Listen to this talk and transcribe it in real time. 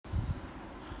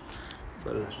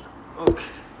בלשת. אוקיי.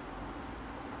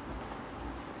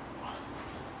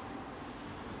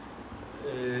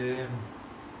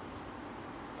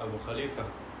 אבו חליפה,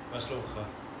 מה שלומך?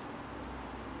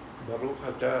 ברוך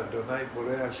אתה, אדוני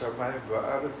בורא השמיים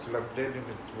והארץ, למדני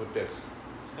מצוותיך.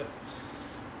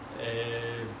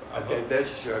 אתה יודע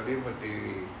ששואלים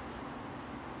אותי,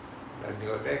 ואני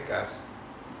עונה כך,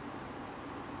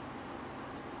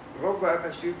 רוב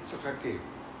האנשים צוחקים.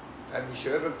 אני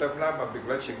שואל אותם למה,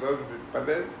 בגלל שגוי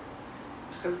מתפלל,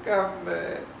 חלקם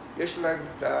יש להם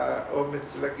את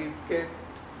האומץ להגיד כן.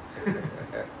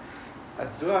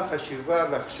 אז זו החשיבה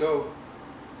לחשוב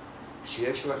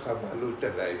שיש לך בעלות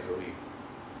על האלוהים.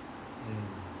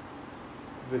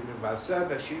 ולמעשה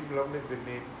אנשים לא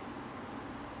מבינים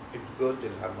את גודל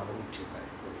המהות של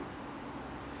האלוהים.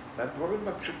 מהדברים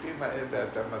הפשוטים האלה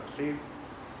אתה מתחיל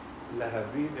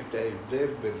להבין את ההבדל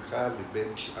בינך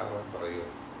לבין שאר הבריות.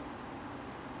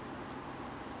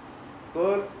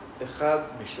 כל אחד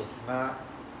משוכנע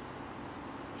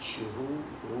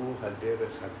שהוא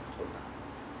הדרך הנכונה.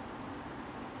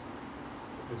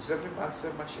 וזה למעשה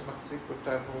מה שמחזיק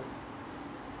אותנו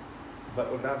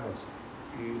בעולם הזה.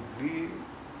 כי בלי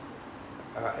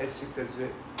העסק הזה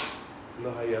לא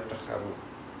היה תחרות.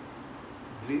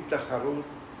 בלי תחרות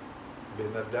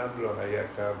בן אדם לא היה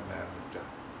קם מהמיטה.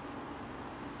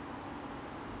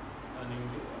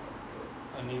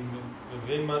 אני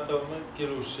מבין מה אתה אומר,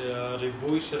 כאילו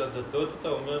שהריבוי של הדתות אתה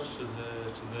אומר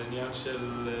שזה עניין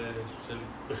של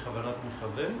בכוונת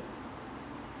מכוון?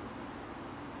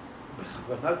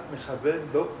 בכוונת מכוון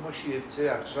לא כמו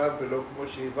שיצא עכשיו ולא כמו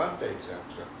שהבנת את זה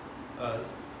עכשיו.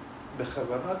 אז?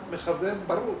 בכוונת מכוון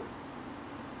ברור.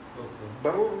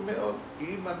 ברור מאוד,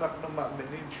 כי אם אנחנו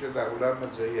מאמינים שלעולם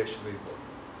הזה יש ריבון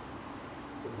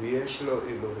ויש לו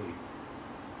אלוהים,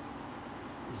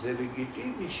 זה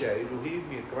לגיטימי שהאלוהים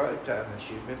יקרא את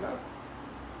האנשים אליו.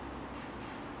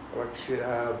 רק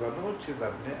שההבנות של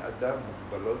הבני אדם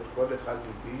מוגבלות, כל אחד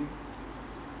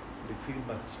לפי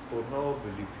מצפונו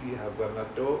ולפי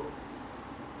הבנתו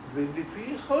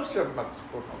ולפי חוסר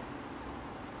מצפונו.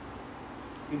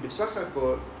 כי בסך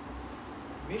הכל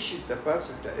מי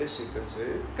שתפס את העסק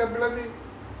הזה, קבלנים.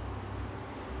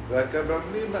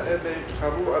 והקבלנים האלה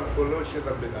התחרו על קולו של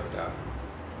הבן אדם.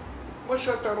 כמו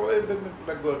שאתה רואה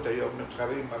במפלגות היום,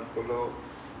 מתחרים על קולו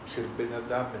של בן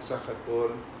אדם, בסך הכל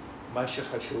מה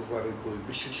שחשוב הריבוי.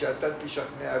 בשביל שאתה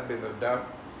תשכנע בן אדם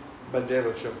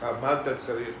בדרך שלך, מה אתה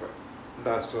צריך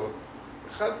לעשות?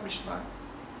 אחד משניים.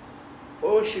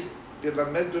 או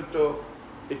שתלמד אותו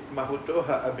את מהותו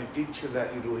האמיתית של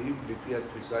האלוהים לפי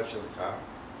התפיסה שלך,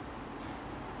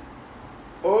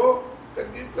 או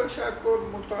תגיד לו שהכל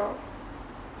מותר,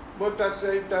 בוא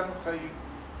תעשה איתנו חיים.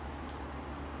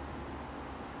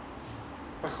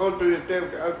 פחות או יותר,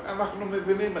 אנחנו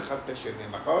מבינים אחד את השני,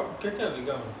 נכון? כן, כן,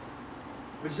 לגמרי.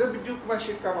 וזה בדיוק מה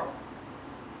שקרה.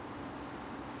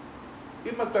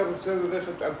 אם אתה רוצה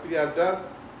ללכת על פי הדת,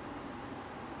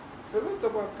 זה לא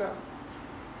דבר קל.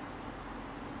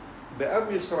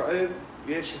 בעם ישראל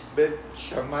יש את בית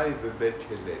שמאי ובית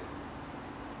הלל.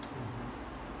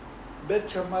 בית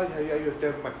שמאי היה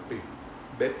יותר מקפיד,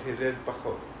 בית הלל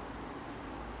פחות.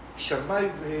 שמאי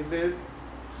והלל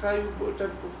חיו באותה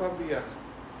תקופה ביחד.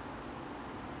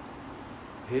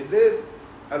 הלל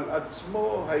על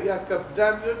עצמו היה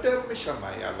קפדן יותר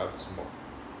משמאי על עצמו.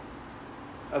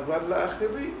 אבל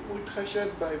לאחרים הוא התחשב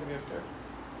בהם יותר.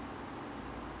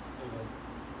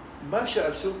 מה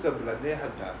שעשו קבלני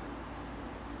הדת,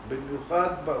 במיוחד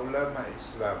בעולם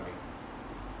האסלאמי,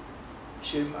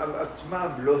 שהם על עצמם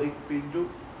לא הקפידו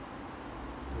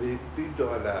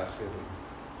והקפידו על האחרים.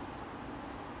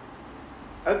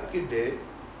 עד כדי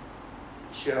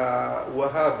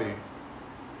שהווהאבים,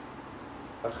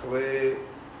 אחרי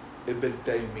אבן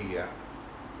תימיה,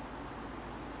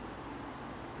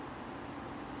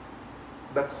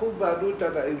 לקחו בעלות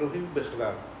על האלוהים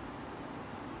בכלל.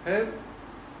 הם,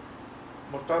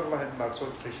 מותר להם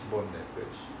לעשות חשבון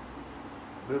נפש,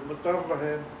 ומותר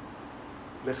להם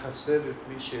לחסל את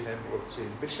מי שהם רוצים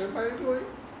בשם האלוהים.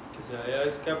 כי זה היה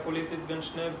עסקה פוליטית בין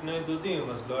שני בני דודים,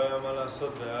 אז לא היה מה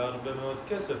לעשות, והיה הרבה מאוד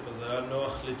כסף, אז היה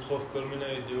נוח לדחוף כל מיני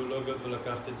אידיאולוגיות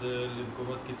ולקחת את זה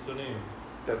למקומות קיצוניים.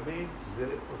 תמיד זה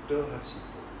אותו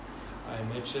הסיפור.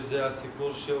 האמת שזה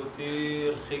הסיפור שאותי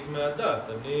הרחיק מהדת.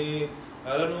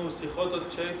 היה לנו שיחות עוד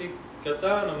כשהייתי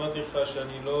קטן, אמרתי לך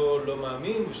שאני לא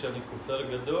מאמין ושאני כופר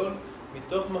גדול,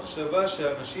 מתוך מחשבה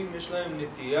שאנשים יש להם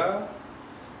נטייה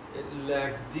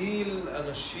להגדיל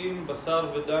אנשים בשר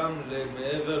ודם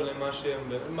מעבר למה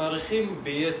שהם מעריכים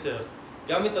ביתר,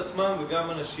 גם את עצמם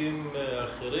וגם אנשים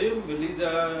אחרים, ולי זה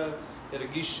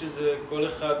הרגיש שזה כל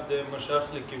אחד משך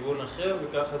לכיוון אחר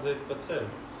וככה זה התפצל.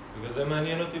 בגלל זה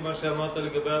מעניין אותי מה שאמרת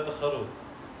לגבי התחרות.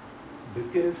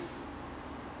 בכיף,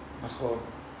 נכון.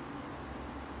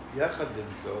 יחד עם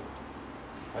זאת,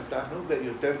 התענוג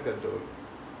היותר גדול,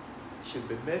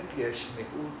 שבאמת יש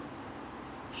מיעוט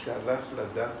שהלך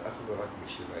לדעת אך ורק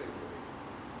בשביל האלוהים.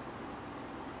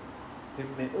 הם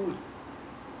מיעוט,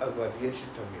 אבל יש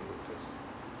את המיעוט הזה.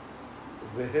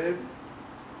 והם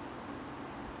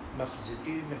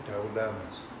מחזיקים את העולם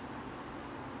הזה.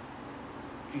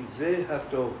 כי זה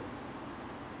הטוב.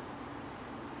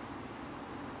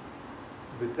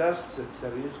 וכך זה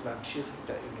צריך להמשיך את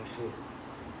האנושות.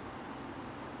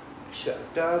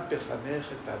 שאתה תחנך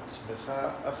את עצמך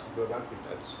אך ורק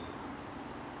את עצמך.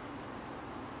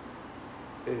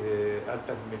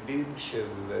 התלמידים של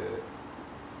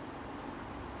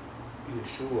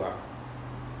ישוע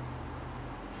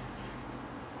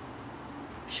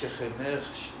שחנך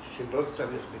שלא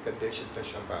צריך לקדש את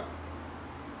השבת,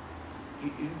 כי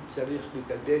אם צריך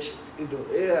לקדש את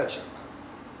אלוהי השבת,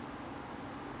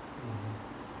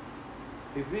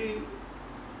 הביא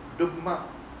דוגמה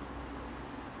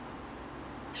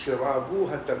שראו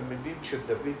התלמידים של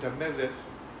דוד המלך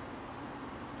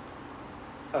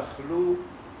אכלו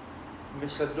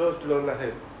מסעדות לא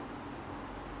להם.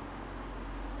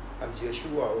 אז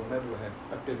ישוע אומר להם,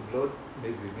 אתם לא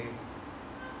מבינים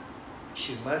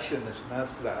שמה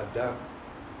שנכנס לאדם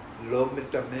לא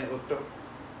מטמא אותו?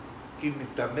 כי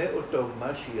מטמא אותו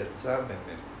מה שיצא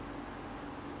ממנו.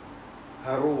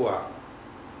 הרוע,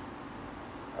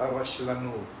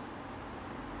 הרשלנות,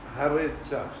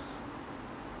 הרצח,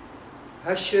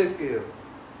 השקר,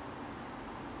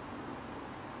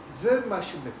 זה מה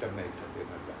שמטמא את הבן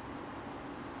אדם.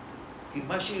 כי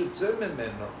מה שיוצא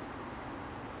ממנו,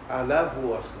 עליו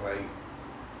הוא אחראי.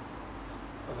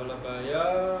 אבל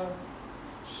הבעיה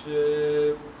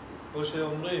שפה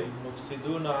שאומרים,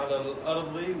 מופסידון על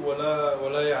הארضי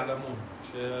וلا יעלמון.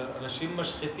 שאנשים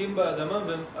משחיתים באדמה,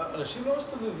 ואנשים לא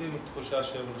מסתובבים עם תחושה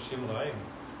שהם אנשים רעים.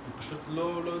 הם פשוט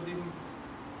לא יודעים.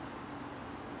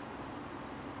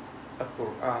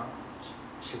 הקוראן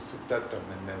שציטטת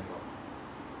ממנו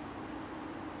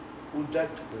הוא דת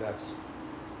קלאסי.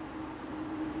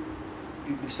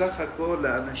 כי בסך הכל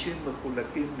האנשים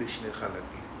מחולקים לשני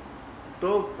חלקים.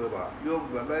 טוב ורע, יום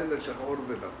ולילה, שחור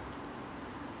ולבן.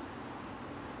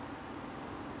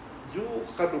 זו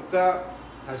חלוקה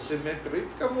הסימטרית.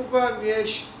 כמובן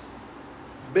יש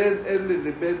בין אלה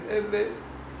לבין אלה,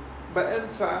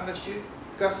 באמצע אנשים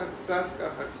ככה קצת,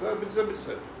 וזה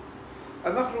בסדר.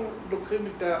 אנחנו לוקחים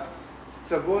את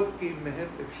הקצוות כי מהם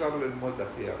אפשר ללמוד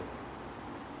הכי הרבה.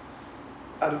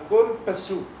 על כל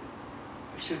פסוק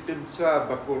שתמצא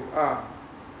בקוראן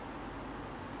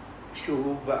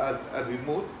שהוא בעד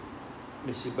אלימות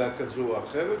מסיבה כזו או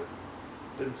אחרת,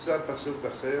 תמצא פסוק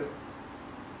אחר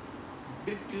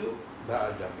בדיוק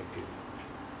בעד המתינות.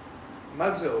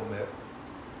 מה זה אומר?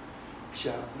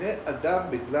 שהבני אדם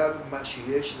בגלל מה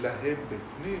שיש להם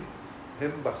בפנים,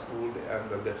 הם בחרו לאן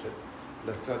ללכת,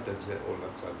 לצד הזה או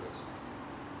לצד הזה.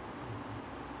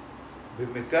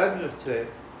 ומכאן יוצא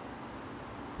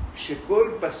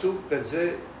שכל פסוק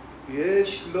כזה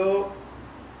יש לו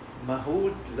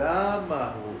מהות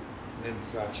למה הוא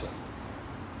נמצא שם.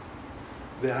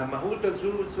 והמהות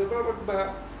הזו זה לא רק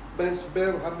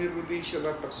בהסבר המילולי של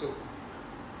הפסוק,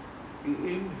 כי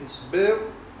אם הסבר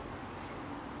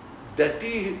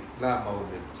דתי למה הוא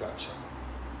נמצא שם.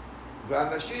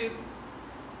 ואנשים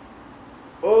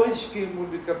או הסכימו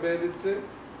לקבל את זה,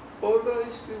 או לא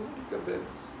הסכימו לקבל את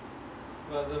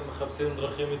זה. ואז הם מחפשים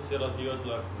דרכים יצירתיות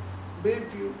לעקוף.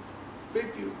 בדיוק,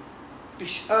 בדיוק.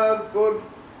 תשאל כל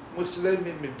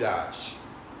מוסלמי מדעש,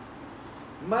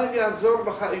 מה יעזור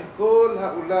לך אם כל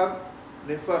העולם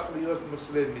נהפך להיות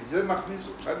מוסלמי? זה מכניס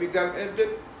אותך לגן עדן?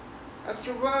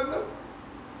 התשובה לא.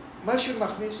 מה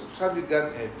שמכניס אותך לגן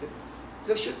עדן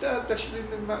זה שאתה תשלים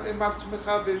עם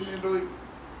עצמך ועם אלוהים.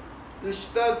 זה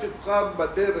שאתה תבחר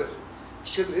בדרך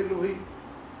של אלוהים.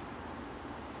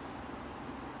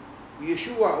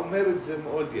 ישוע אומר את זה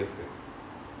מאוד יפה.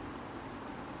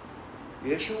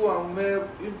 ישוע אומר,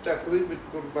 אם תקריב את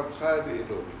קורבנך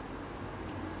לאלוהים,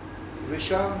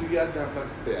 ושם ליד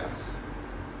המזבח,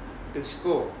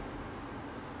 תזכור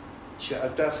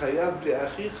שאתה חייב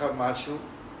לאחיך משהו,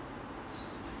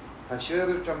 השאר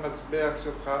את המזבח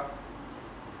שלך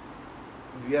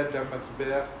ליד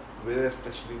המזבח ולך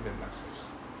תשלים עם אחיך.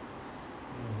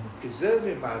 כי זה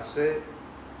למעשה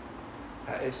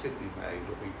העסק עם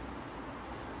האלוהים.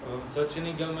 אבל מצד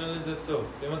שני גם אין לזה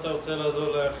סוף. אם אתה רוצה לעזור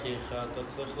לאחיך, אתה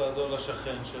צריך לעזור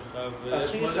לשכן שלך.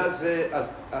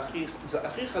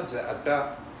 אחיך זה אתה,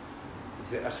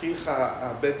 זה אחיך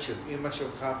הבן של אמא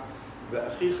שלך,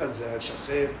 ואחיך זה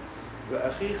השכן,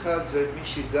 ואחיך זה מי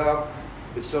שגר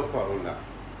בסוף העולם.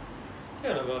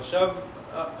 כן, אבל עכשיו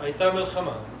הייתה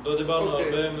מלחמה. לא דיברנו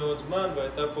הרבה מאוד זמן,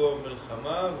 והייתה פה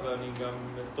מלחמה, ואני גם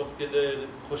תוך כדי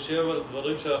חושב על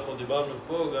דברים שאנחנו דיברנו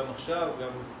פה, גם עכשיו, גם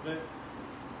לפני,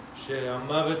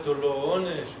 שהמוות הוא לא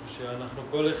עונש, ושאנחנו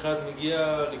כל אחד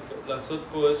מגיע לעשות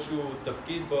פה איזשהו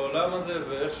תפקיד בעולם הזה,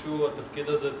 ואיכשהו התפקיד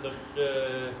הזה צריך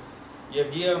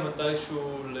יגיע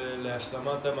מתישהו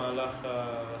להשלמת המהלך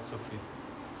הסופי.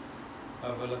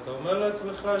 אבל אתה אומר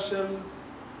לעצמך של,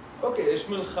 אוקיי, יש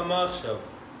מלחמה עכשיו,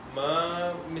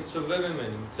 מה מצווה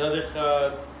ממני? מצד אחד,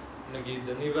 נגיד,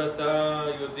 אני ואתה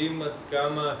יודעים עד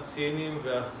כמה ציניים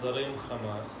ואכזרים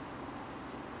חמאס,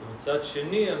 ומצד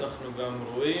שני אנחנו גם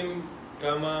רואים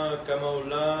כמה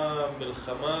עולה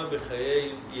מלחמה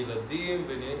בחיי ילדים,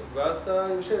 ואז אתה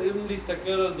יושב, אם להסתכל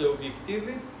על זה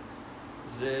אובייקטיבית,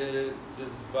 זה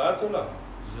זוועת עולם.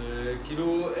 זה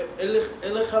כאילו,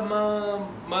 אין לך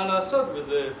מה לעשות,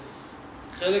 וזה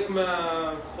חלק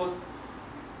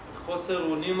מהחוסר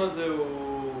אונים הזה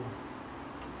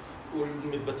הוא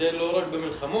מתבטא לא רק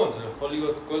במלחמות, זה יכול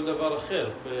להיות כל דבר אחר.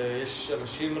 יש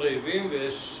אנשים רעבים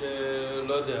ויש,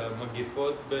 לא יודע,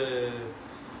 מגיפות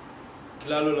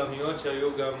בכלל עולמיות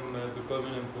שהיו גם בכל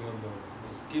מיני מקומות בעולם.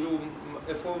 אז כאילו,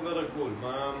 איפה עובר הגבול?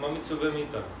 מה מצווה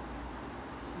מאיתנו?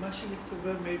 מה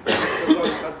שמצווה מאיתנו זה דבר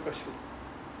אחד פשוט.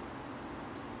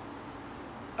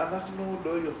 אנחנו לא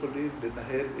יכולים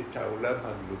לנהל את העולם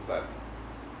הגלובלי.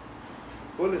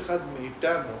 כל אחד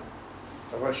מאיתנו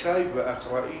רשאי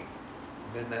ואחראי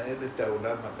לנהל את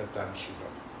העולם הקטן שלו.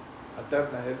 אתה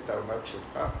מנהל את העולם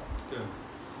שלך? כן.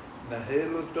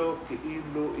 נהל אותו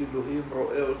כאילו אלוהים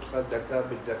רואה אותך דקה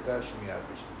בדקה, שנייה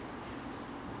בשנייה.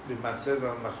 למעשה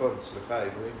לא נכון, סליחה,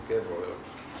 אלוהים כן רואה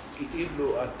אותך.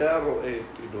 כאילו אתה רואה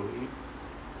את אלוהים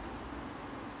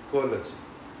כל הזמן.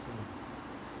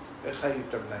 איך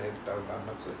היית מנהל את העולם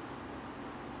הזה?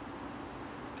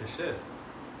 קשה.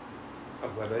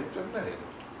 אבל היית מנהל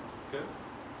אותו. כן.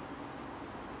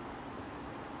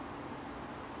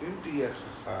 אם תהיה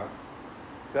חכם,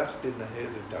 כך תנהל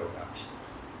את העולם שלך.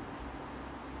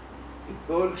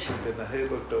 ככל שתנהל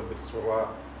אותו בצורה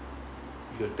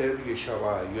יותר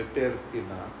ישרה, יותר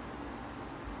כנה,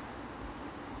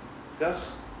 כך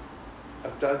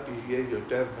אתה תהיה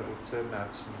יותר מרוצה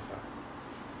מעצמך.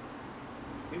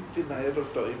 אם תנהל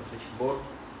אותו עם חשבון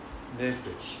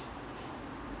נפש,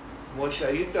 כמו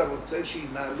שהיית רוצה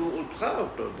שינהלו אותך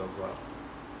אותו דבר,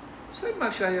 זה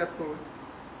מה שהיה קורה.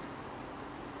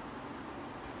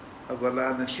 אבל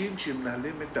האנשים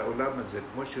שמנהלים את העולם הזה,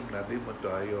 כמו שמנהלים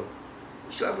אותו היום,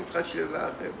 אשאל אותך שאלה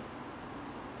אחרת.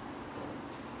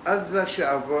 עזה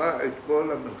שעברה את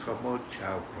כל המלחמות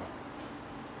שעברה,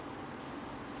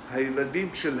 הילדים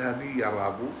שלהם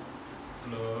ירבו?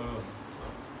 לא.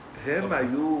 הם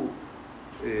היו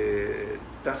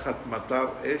תחת מטר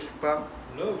אש פעם?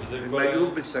 לא, וזה הם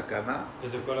היו בסכנה?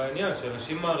 וזה כל העניין,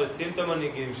 שאנשים מעריצים את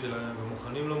המנהיגים שלהם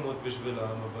ומוכנים למות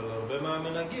בשבילם, אבל הרבה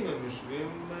מהמנהיגים הם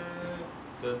יושבים,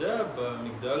 אתה יודע,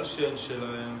 במגדל שן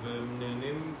שלהם, והם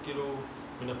נהנים, כאילו,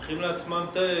 מנפחים לעצמם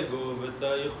את האגו ואת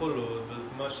היכולות,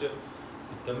 ומה ש...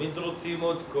 ותמיד רוצים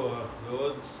עוד כוח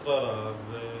ועוד שררה,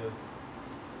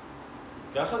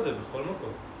 ככה זה בכל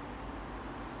מקום.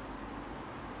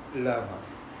 למה?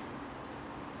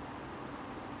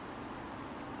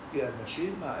 כי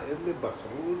האנשים האלה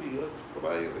בחרו להיות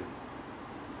פריירים.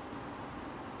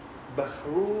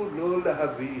 בחרו לא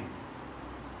להבין.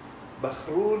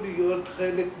 בחרו להיות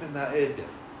חלק מן העדר.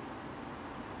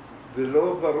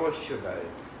 ולא בראש של העדר.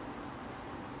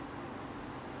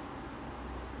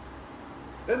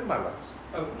 אין מה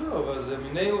לעשות. לא, אבל זה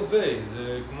מיני הווה.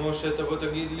 זה כמו שתבוא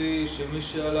תגיד לי שמי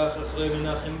שהלך אחרי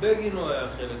מנחם בגין הוא היה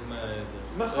חלק מהעדר.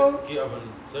 נכון. אבל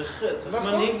צריך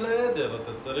נכון. מנהיג לעדר.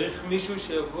 אתה צריך מישהו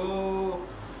שיבוא...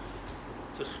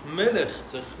 צריך מלך.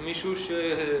 צריך מישהו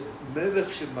מלך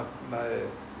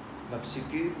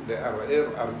שמפסיקים לערער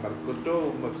על מלכותו,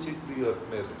 הוא מפסיק להיות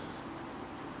מלך.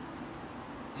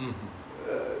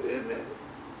 הנה,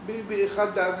 ביבי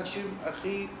אחד האנשים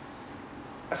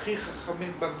הכי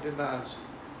חכמים במדינה הזו.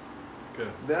 כן.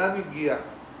 לאן הגיע?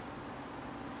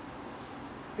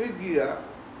 הגיע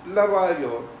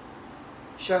לרעיון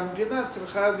שהמדינה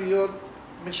צריכה להיות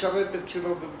משרתת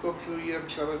שלו במקום שהוא יהיה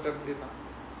משרת המדינה.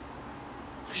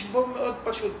 חשבון מאוד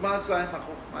פשוט, מה עשה עם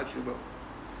החוכמה שלו?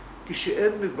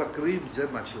 כשאין מבקרים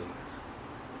זה מה שהולך.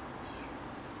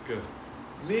 כן.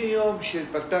 מיום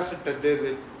שפתח את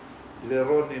הדלת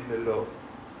לרוני מלו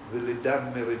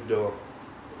ולדן מרידור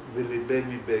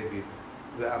ולבני בגין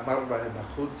ואמר להם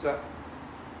החוצה,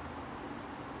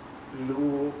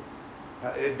 לו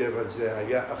העדר הזה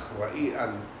היה אחראי על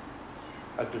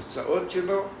התוצאות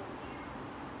שלו,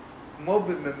 כמו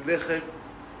בממלכת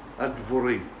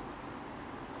הדבורים.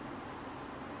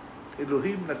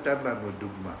 אלוהים נתן לנו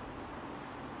דוגמה.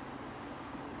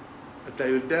 אתה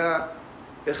יודע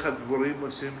איך הדבורים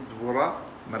עושים דבורה,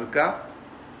 מלכה?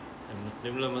 הם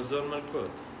נותנים לה מזון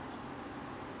מלכות.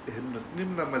 הם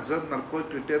נותנים לה מזון מלכות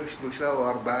יותר 3 או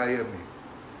 4 ימים,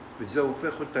 וזה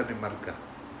הופך אותה למלכה.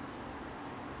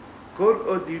 כל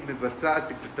עוד היא מבצעת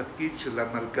את התפקיד של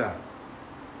המלכה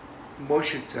כמו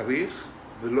שצריך,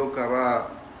 ולא קרה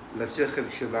לשכל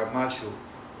שלה משהו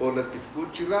או לתפקוד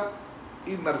שלה,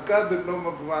 היא מלכה במלוא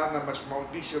המובן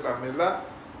המשמעותי של המילה,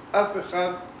 אף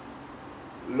אחד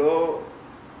לא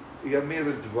ימיר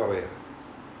את דבריה.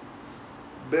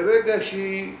 ברגע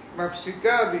שהיא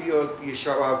מפסיקה להיות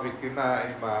ישרה וכנה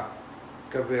עם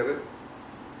הכוורת,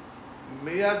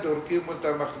 מיד הורקים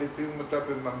אותה, מחליפים אותה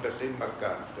בממלכים מלכה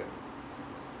אחרת.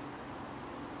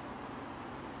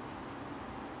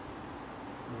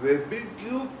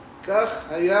 ובדיוק כך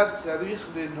היה צריך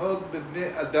לנהוג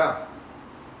בבני אדם.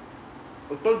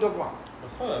 אותו דבר.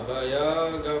 נכון,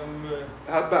 הבעיה גם...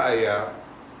 הבעיה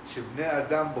שבני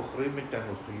אדם בוחרים את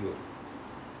הנוחיות.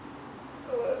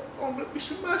 אומרים,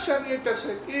 בשביל מה שאני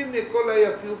אתעסק? הנה כל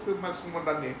היפיופים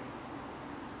השמאלנים.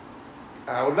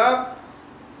 העולם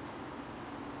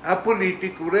הפוליטי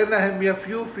קורא להם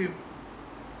יפיופים.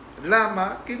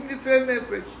 למה? כי הם יפי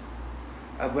נפש.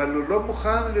 אבל הוא לא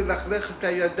מוכן ללכלך את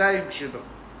הידיים שלו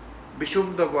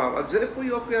בשום דבר. אז איפה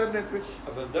יופי הנפש?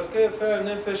 אבל דווקא יפי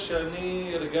הנפש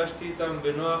שאני הרגשתי איתם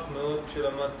בנוח מאוד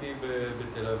כשלמדתי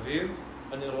בתל אביב,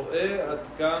 אני רואה עד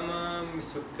כמה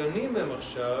מסוכנים הם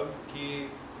עכשיו, כי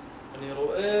אני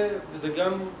רואה, וזה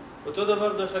גם אותו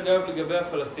דבר דרך אגב לגבי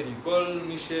הפלסטינים, כל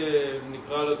מי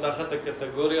שנקרא לו תחת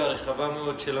הקטגוריה הרחבה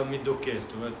מאוד של המדוכא,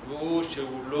 זאת אומרת, הוא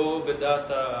שהוא לא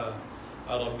בדעת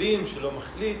הרבים, שלא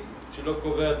מחליט, שלא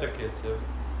קובע את הקצב.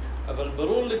 אבל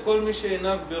ברור לכל מי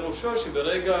שעיניו בראשו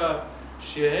שברגע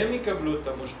שהם יקבלו את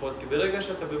המושכות, כי ברגע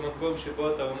שאתה במקום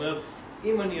שבו אתה אומר,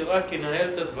 אם אני רק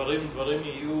אנהל את הדברים, דברים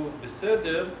יהיו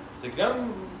בסדר, זה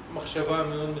גם מחשבה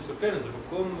מאוד מסוכנת, זה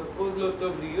מקום מאוד לא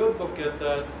טוב להיות בו, כי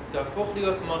אתה תהפוך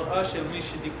להיות מראה של מי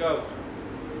שדיכא אותך.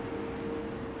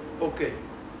 אוקיי,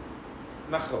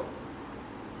 נכון.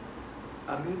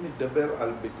 אני מדבר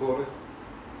על ביקורת,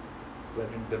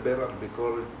 ואני מדבר על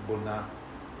ביקורת בונה,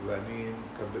 ואני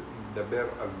מדבר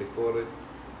על ביקורת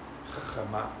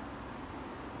חכמה,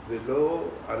 ולא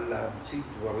על להמציא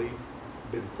דברים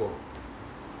במקום.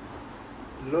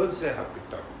 לא זה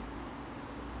הפתרון.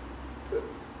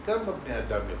 כמה בני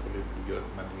אדם יכולים להיות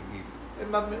מנהיגים?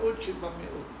 הם המיעוט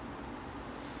שבמיעוט.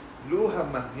 לו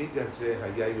המנהיג הזה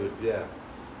היה יודע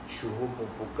שהוא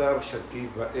מבוקר שתי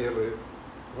וערב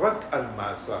רק על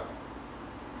מעשה,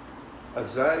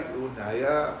 אזי הוא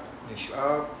היה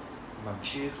נשאר,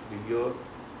 ממשיך להיות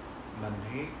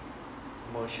מנהיג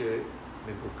כמו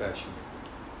שמבוקש ממנו.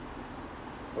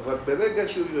 אבל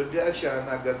ברגע שהוא יודע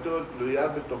שהנהגתו תלויה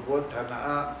בטובות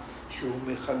הנאה שהוא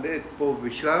מחלק פה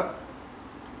ושם,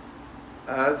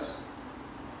 אז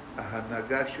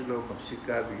ההנהגה שלו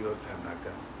מפסיקה להיות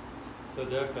הנהגה. אתה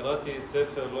יודע, קראתי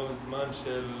ספר לא מזמן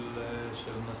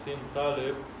של נסים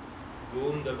טלב,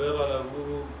 והוא מדבר עליו,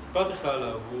 סיפרתי לך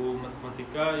עליו, הוא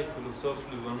מתמטיקאי, פילוסוף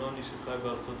לבנוני שחי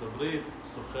בארצות הברית,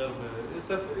 סוחר,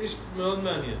 איש מאוד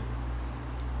מעניין.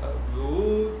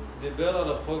 והוא דיבר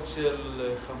על החוק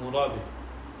של חמורבי.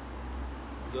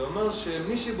 זה אומר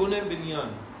שמי שבונה בניין,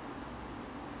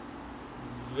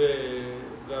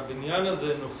 והבניין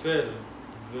הזה נופל,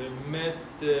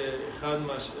 ומת אחד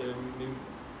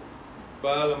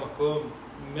בעל המקום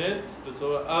מת,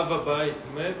 בצורה אב הבית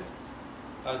מת,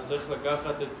 אז צריך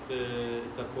לקחת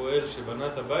את הפועל שבנה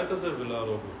את הבית הזה ולהרוג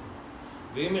אותו.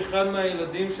 ואם אחד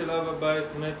מהילדים של אב הבית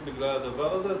מת בגלל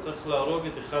הדבר הזה, צריך להרוג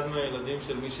את אחד מהילדים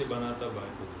של מי שבנה את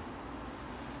הבית הזה.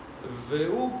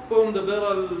 והוא פה מדבר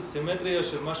על סימטריה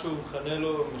של מה שהוא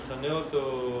מכנה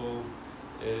אותו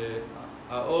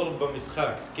האור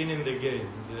במשחק, skin in the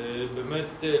game. זה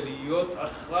באמת להיות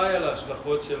אחראי על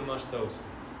ההשלכות של מה שאתה עושה.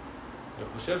 אני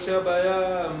חושב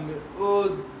שהבעיה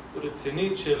מאוד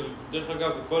רצינית של, דרך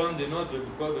אגב, בכל המדינות,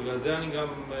 ובגלל זה אני גם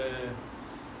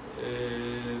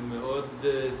מאוד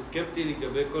סקפטי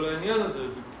לגבי כל העניין הזה,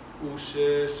 הוא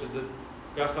שזה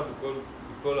ככה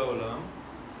בכל העולם,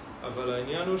 אבל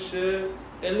העניין הוא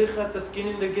שאין לך את הסקין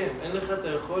אין דה גיים, אין לך את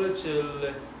היכולת של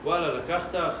וואלה,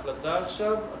 לקחת החלטה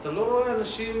עכשיו, אתה לא רואה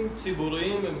אנשים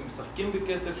ציבוריים, הם משחקים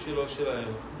בכסף שלא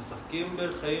שלהם, משחקים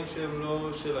בחיים שהם לא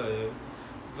שלהם,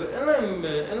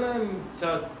 ואין להם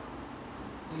צד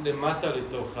למטה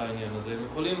לתוך העניין הזה. הם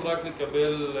יכולים רק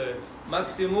לקבל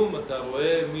מקסימום, אתה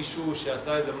רואה מישהו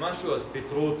שעשה איזה משהו, אז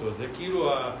פיטרו אותו. זה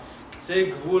כאילו קצה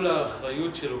גבול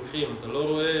האחריות שלוקחים. אתה לא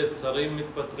רואה שרים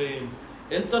מתפטרים.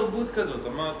 אין תרבות כזאת,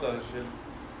 אמרת,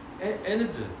 אין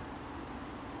את זה.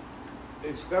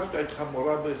 הזכרת את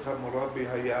חמורבי. חמורבי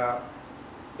היה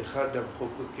אחד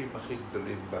המחוקקים הכי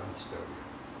גדולים בהיסטוריה.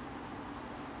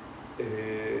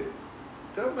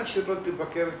 כמה שלא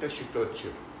תבקר את השיטות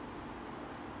שלו.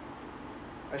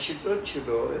 השיטות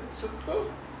שלו הן צודקות,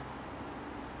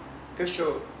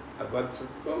 קשות, אבל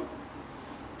צודקות.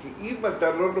 כי אם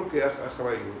אתה לא לוקח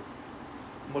אחריות,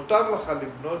 מותר לך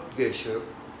לבנות גשר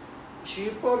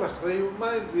שיפול אחרי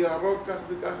יומיים ויהרוג כך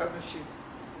וכך אנשים.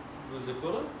 וזה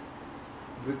קורה?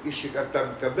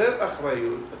 וכשאתה מקבל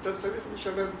אחריות, אתה צריך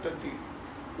לשלם את הדין.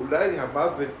 אולי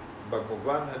המוות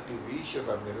במובן הטבעי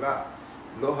של המילה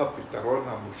לא הפתרון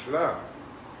המושלם,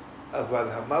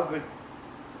 אבל המוות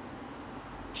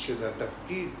של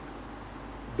התפקיד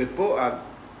בפועל,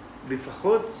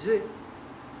 לפחות זה.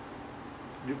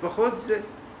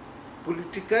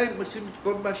 פוליטיקאים עושים את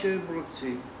כל מה שהם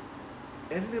רוצים.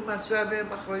 אין למעשה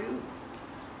עליהם אחריות.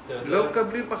 לא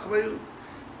מקבלים אחריות.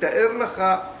 תאר לך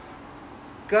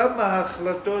כמה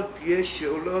החלטות יש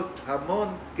שעולות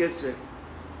המון כסף,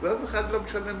 ואף אחד לא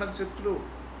משלם על זה כלום.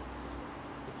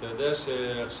 אתה יודע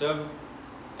שעכשיו,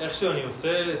 איכשהו אני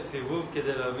עושה סיבוב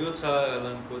כדי להביא אותך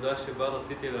לנקודה שבה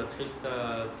רציתי להתחיל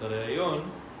את הרעיון,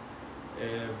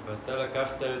 ואתה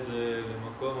לקחת את זה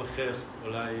למקום אחר,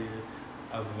 אולי,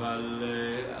 אבל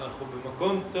אנחנו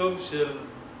במקום טוב של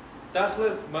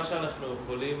תכלס, מה שאנחנו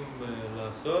יכולים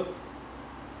לעשות,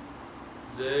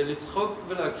 זה לצחוק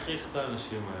ולהכחיך את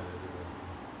האנשים האלה.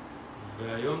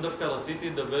 והיום דווקא רציתי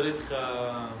לדבר איתך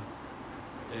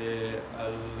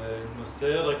על נושא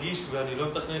רגיש, ואני לא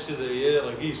מתכנן שזה יהיה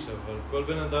רגיש, אבל כל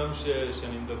בן אדם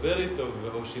שאני מדבר איתו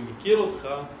או שמכיר אותך,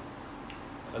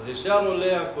 אז ישר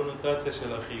עולה הקונוטציה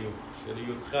של החיוך, של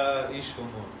היותך איש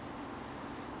הומור.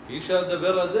 כי אי אפשר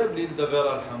לדבר על זה בלי לדבר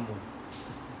על חמוד.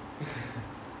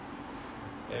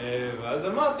 ואז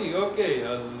אמרתי, אוקיי,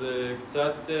 אז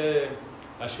קצת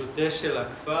השוטה של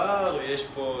הכפר, יש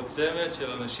פה צמד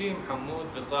של אנשים, חמוד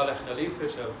וסלח חליפה,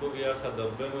 שהלכו ביחד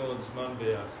הרבה מאוד זמן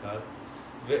ביחד,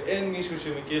 ואין מישהו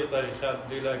שמכיר את האחד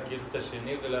בלי להכיר את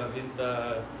השני ולהבין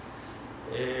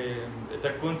את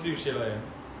הקונצים שלהם.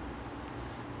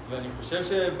 ואני חושב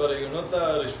שברעיונות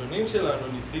הראשונים שלנו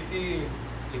ניסיתי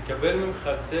לקבל ממך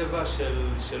צבע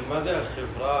של מה זה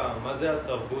החברה, מה זה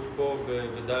התרבות פה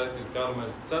בדלית אל כרמל,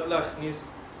 קצת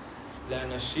להכניס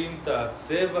לאנשים את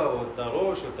הצבע או את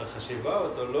הראש או את החשיבה או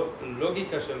את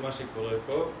הלוגיקה של מה שקורה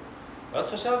פה. ואז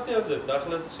חשבתי על זה,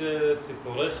 תכלס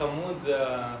שסיפורי חמוד זה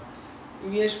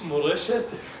אם יש מורשת,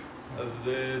 אז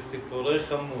זה סיפורי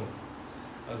חמוד.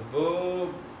 אז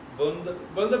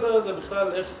בוא נדבר על זה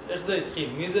בכלל, איך זה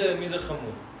התחיל, מי זה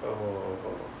חמוד?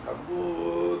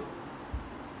 חמוד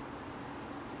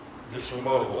זה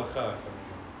שומר לברכה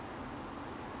כמובן.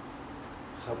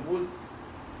 חמוד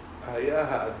היה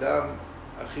האדם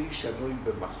הכי שנוי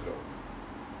במחלוקת.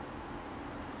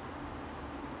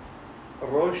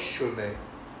 ראש שונה,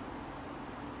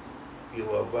 כי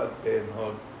הוא עבד בעין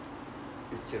הוד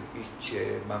אצל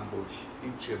איצ'ה ממבוש.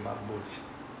 איצ'ה ממבוש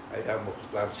היה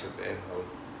מוכתר של עין הוד.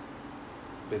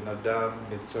 בן אדם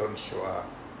ניצול שואה,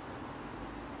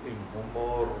 עם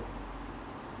הומור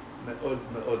מאוד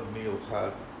מאוד מיוחד,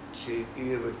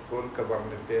 שהכיר את כל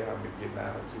קברניטי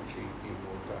המדינה הזו שהקימו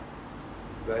אותה.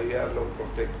 והיה לו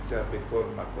פרוטקציה בכל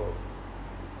מקום.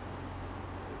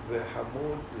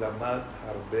 וחמוד למד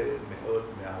הרבה מאוד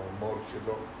מההומור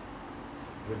שלו,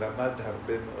 ולמד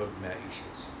הרבה מאוד מהאיש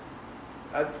הזה.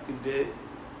 עד כדי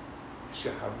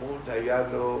שחמוד היה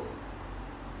לו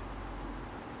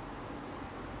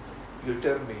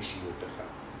יותר מאישיות אחת.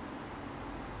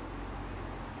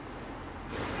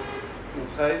 הוא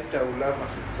חי את העולם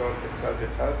החיצון בצד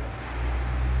אחד,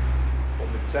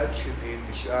 ומצד שני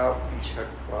נשאר איש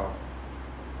הכפר.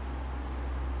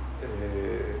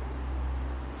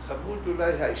 חמוד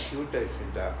אולי האישיות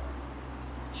היחידה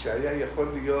שהיה יכול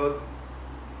להיות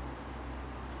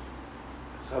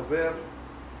חבר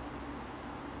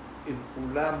עם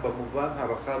כולם במובן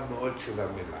הרחב מאוד של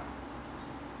המילה.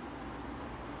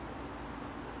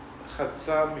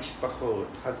 חצה משפחות,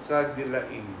 חצה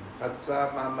גילאים, חצה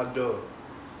מעמדות.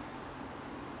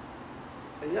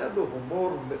 היה לו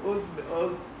הומור מאוד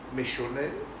מאוד משונה,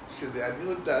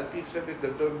 שלעניות דעתי חלק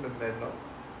גדול ממנו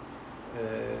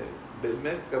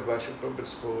באמת כבש אותו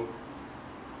בזכות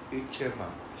איצ'ה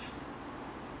ממבוש.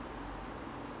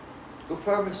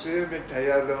 תקופה מסוימת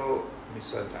היה לו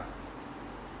מסעדה.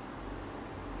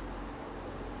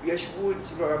 ישבו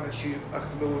אצלו אנשים,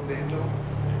 אכלו, נהנו,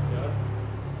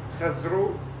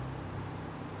 חזרו,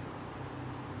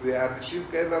 והאנשים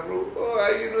כאלה אמרו,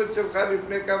 היינו אצלך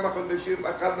לפני כמה חודשים,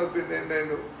 אכלנו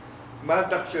ונהננו. מה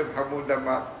אתה חושב, חמוד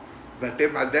אמר?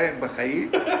 ואתם עדיין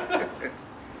בחיים?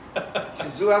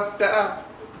 שזו הפתעה.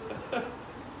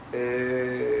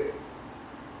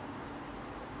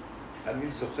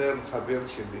 אני זוכר חבר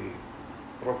שלי,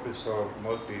 פרופסור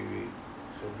מוטי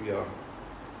חביון,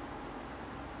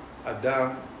 אדם,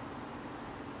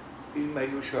 אם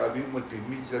היו שואלים אותי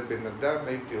מי זה בן אדם,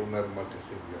 הייתי אומר מוטי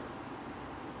חביון.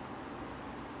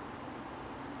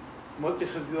 מוטי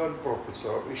חביון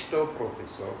פרופסור, אשתו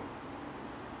פרופסור,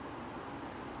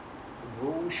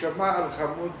 והוא שמע על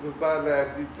חמוד ובא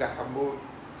להגיד לחמוד,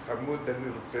 חמוד, אני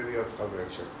רוצה להיות חבר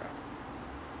שלך.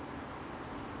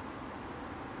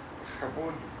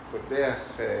 חמוד פותח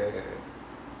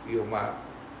יומן,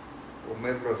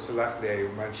 אומר לו, סלח לי,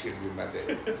 היומן שלי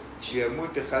מלא. שימות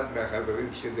אחד מהחברים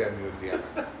שלי, אני יודע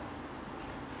לך.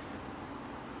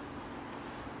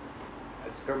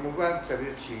 אז כמובן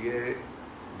צריך שיהיה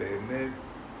באמת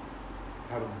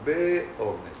הרבה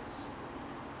אומץ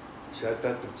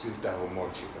שאתה תוציא את ההומור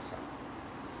שלך.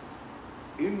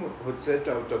 אם הוצאת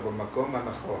אותו במקום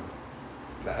הנכון,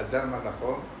 לאדם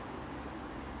הנכון,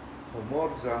 הומור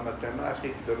זה המתנה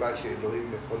הכי גדולה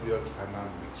שאלוהים יכול להיות חנן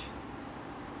מישהו.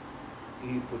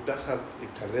 היא פותחת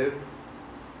את הלב,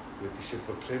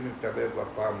 וכשפותחים את הלב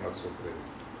הפעם לא סוגרים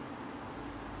אותו.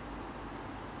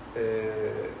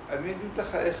 אני אגיד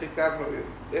לך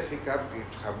איך הכרתי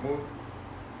את חמוד,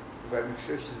 ואני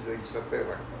חושב שזה יספר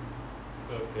רק.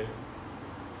 אוקיי.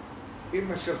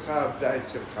 אמא שלך עבדה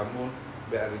אצל חמוד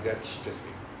בהריגת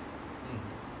שטחים.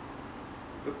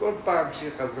 וכל פעם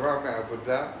שהיא חזרה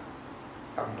מעבודה,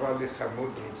 אמרה לי,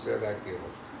 חמוד רוצה להכיר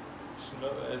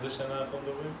אותך. איזה שנה אנחנו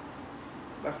מדברים?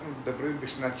 אנחנו מדברים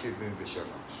בשנת 73.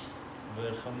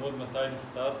 וחמוד מתי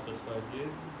נפטר, צריך להגיד?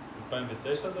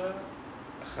 2009 זה היה?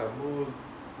 חמוד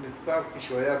נפטר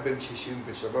כשהוא היה בן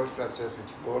 63, תעשה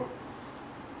חשבון,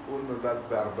 הוא נולד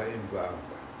ב-44.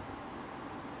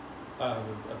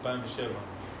 2007.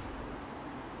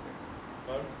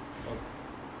 נכון?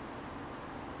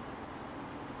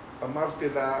 אמרתי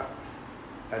לה,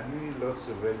 אני לא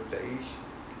סובל את האיש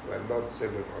ואני לא רוצה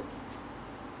לראות אותו.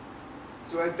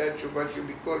 זו הייתה התשובה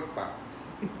שלי כל פעם.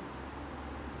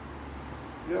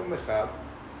 יום אחד,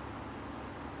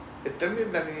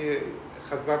 תמיד אני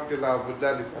חזרתי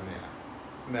לעבודה לפניה,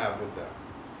 מהעבודה.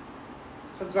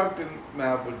 חזרתי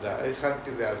מהעבודה,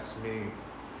 הכנתי לעצמי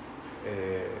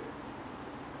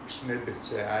שני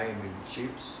ביצי עין עם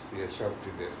צ'יפס, וישבתי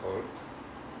לאכול.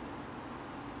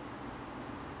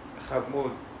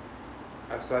 חמוד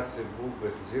עשה סיבוב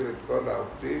והחזיר את כל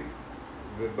העובדים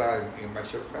ובא עם אמא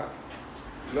שלך.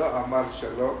 לא אמר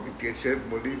שלום, התיישב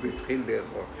מולי והתחיל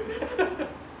לאכול.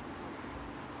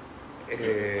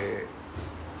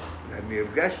 אני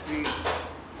הרגשתי,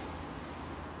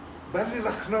 בא לי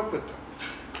לחנוק אותו.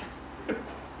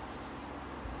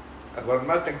 אבל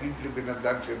מה תגיד לבן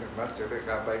אדם שנכנס אליך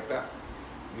הביתה,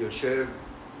 יושב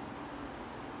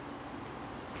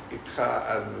איתך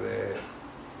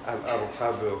על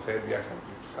ארוחה ואוכל יחד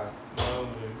איתך? מה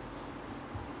אומרים?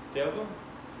 תיאבון?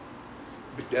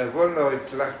 בתיאבון לא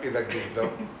הצלחתי להגיד לו,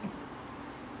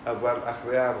 אבל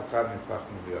אחרי הארוחה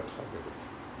נפחנו להיות חברים.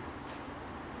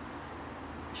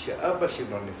 כשאבא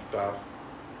שלו נפטר,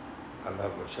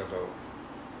 עליו השלום,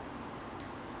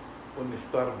 הוא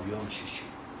נפטר ביום שישי,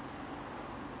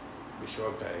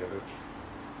 בשעות הערב.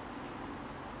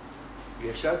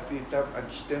 ישבתי איתם עד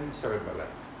 12 בלילה.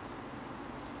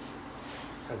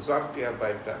 חזרתי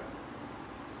הביתה,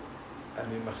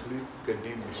 אני מחליף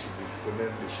בגדים בשביל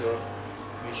להתכונן לישון,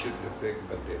 מישהו דופק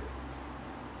בדלת.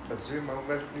 מצבימה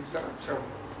אומרת לי, זה עכשיו.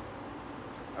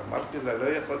 אמרתי לה, לא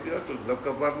יכול להיות, עוד לא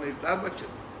קברנו את אבא שלו.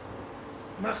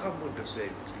 מה חמוד עושה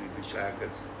אצלי בשעה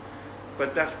כזאת?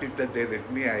 פתחתי את הדלת,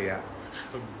 מי היה?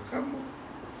 חמוד.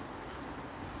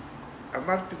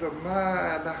 אמרתי לו,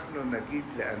 מה אנחנו נגיד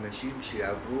לאנשים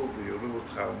שיעברו ויראו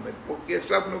אותך עומד פה? כי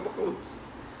ישבנו בחוץ.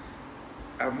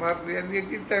 אמר לי, אני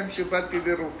אגיד להם שבאתי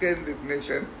לרוקן לפני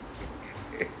שאני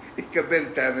אקבל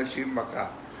את האנשים מחר.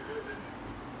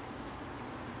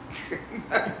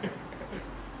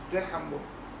 זה חמוד.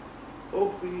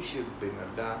 אופי של בן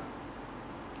אדם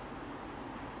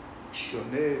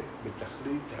שונה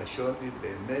בתכלית השוני,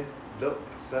 באמת לא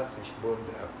עשה חשבון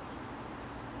לאף.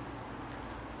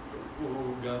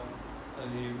 הוא גם,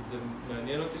 זה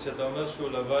מעניין אותי שאתה אומר שהוא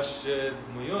לבש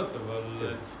דמויות,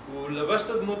 אבל הוא לבש את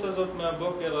הדמות הזאת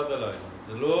מהבוקר עד הלילה.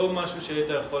 זה לא משהו שהיית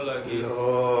יכול להגיד.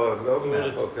 לא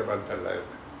מהבוקר עד הלילה.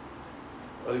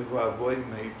 אוי ואבוי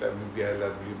אם היית מגיע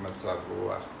אליו בלי מצב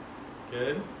רוח.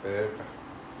 כן? בטח.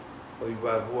 אוי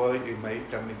ואבוי אם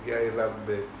היית מגיע אליו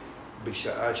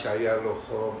בשעה שהיה לו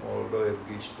חום או לא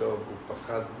הרגיש טוב, הוא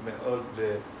פחד מאוד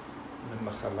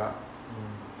ממחלה.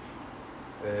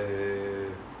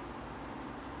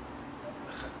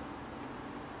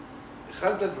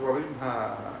 אחד הדברים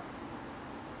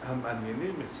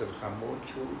המעניינים אצל חמוד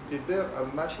שהוא דיבר על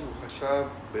מה שהוא חשב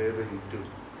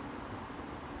ברהיטות.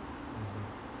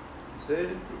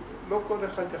 זה לא כל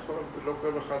אחד יכול ולא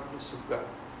כל אחד מסוגל.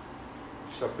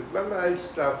 עכשיו, בגלל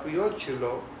ההסתעפויות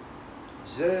שלו,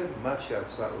 זה מה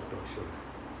שעשה אותו שונה.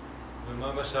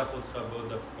 ומה משך אותך בו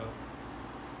דווקא?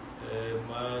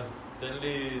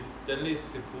 תן לי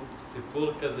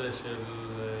סיפור כזה של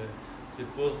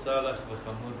סיפור סלח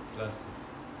וחמוד קלאסי.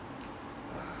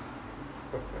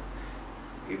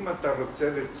 אם אתה רוצה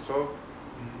לצחוק,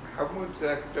 חמוד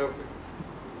זה הכתובת.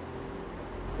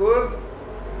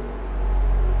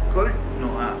 כל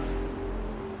תנועה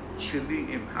שלי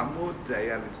עם חמוד זה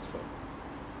היה לצחוק.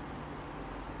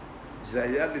 זה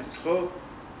היה לצחוק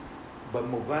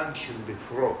במובן של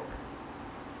לפרוק.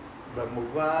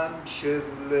 במובן של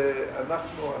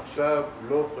אנחנו עכשיו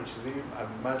לא חושבים על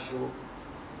משהו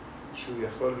שהוא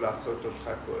יכול לעשות אותך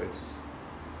כועס.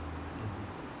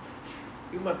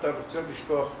 אם אתה רוצה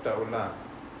לשכוח את העולם,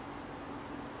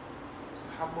 זה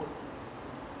חמוד.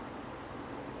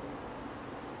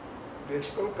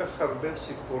 ויש כל כך הרבה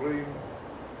סיפורים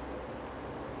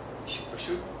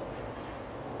שפשוט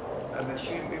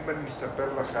אנשים, אם אני אספר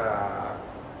לך,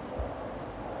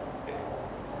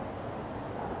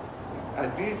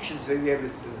 עדיף שזה יהיה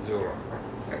לצנזורה.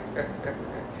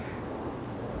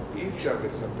 אי אפשר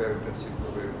לספר את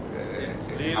הסיפורים.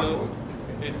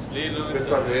 אצלי לא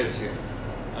מצנזר.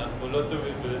 אנחנו לא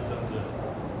טובים בלצנזר.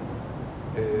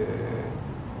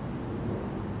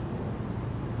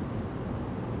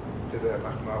 תראה,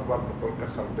 אנחנו עברנו כל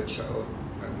כך הרבה שעות.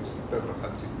 אני אספר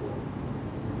לך סיפור.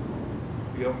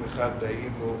 יום אחד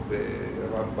היינו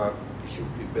ברמב"ם כשהוא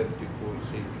קיבל טיפול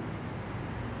כימי.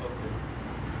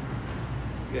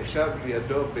 ישב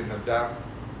לידו בן אדם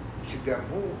שגם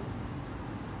הוא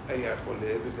היה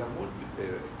חולה וגם הוא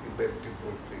קיבל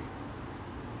טיפול כימי.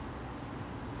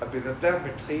 הבן אדם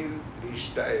התחיל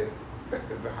להשתעל,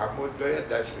 וחמוד לא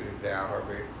ידע שהוא יודע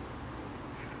ערבית.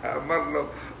 אמר לו,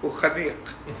 הוא חניק.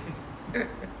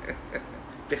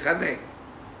 תחנק.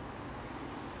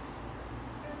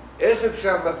 איך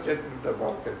אפשר לצאת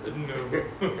מדבר כזה?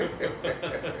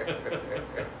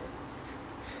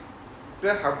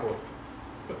 זה חמוד.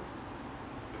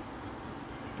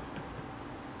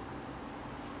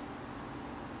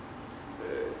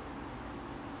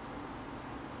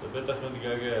 אתה בטח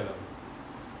מתגעגע אליו.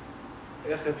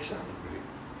 איך אפשר בלי?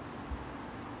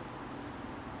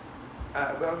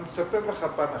 אבל אני מספר לך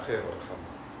פן אחר על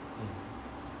חמוד.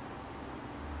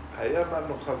 היה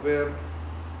לנו חבר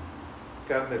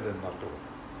כאמל אל-נטור.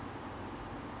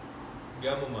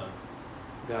 גם אומן.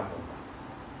 גם אומן.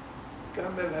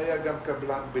 כאמל היה גם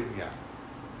קבלן בניין.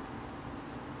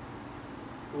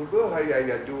 הוא לא היה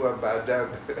ידוע באדם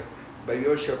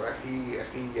ביושר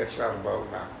הכי ישר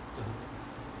בעולם.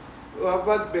 הוא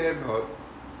עבד בעינות,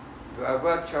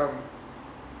 ועבד שם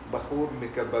בחור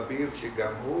מקבביר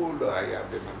שגם הוא לא היה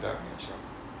בן אדם ישר.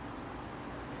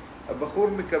 הבחור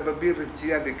מקבביר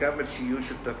הציע לכאמל שיהיו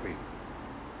שותפים.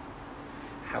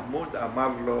 חמוד אמר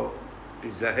לו,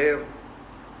 תזהר,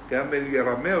 כאמל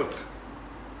ירמה אותך.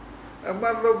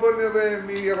 אמר לו, בוא נראה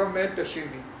מי ירמה את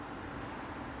השני.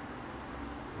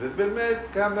 ובאמת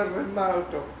כאמל רמה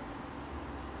אותו,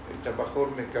 את הבחור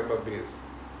מקבביר.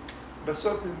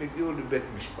 בסוף הם הגיעו לבית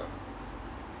משפט.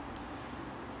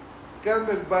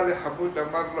 כאמל בא לחמוד,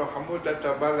 אמר לו, חמוד,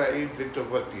 אתה בא להעיד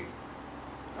לטובתי.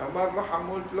 אמר לו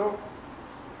חמוד, לא,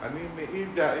 אני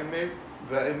מעיד האמת,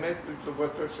 והאמת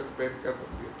לטובתו של בן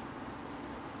קבביר.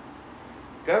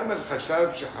 כאמל חשב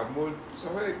שחמוד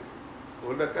צוחק,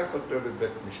 הוא לקח אותו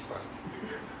לבית משפט.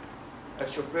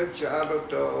 השופט שאל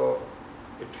אותו,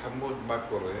 את חמוד, מה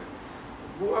קורה?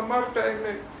 והוא אמר את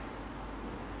האמת.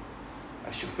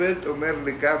 השופט אומר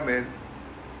לכאמל,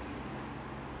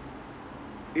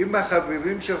 אם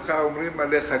החברים שלך אומרים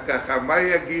עליך ככה, מה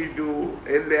יגידו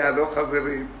אלה הלא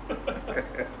חברים?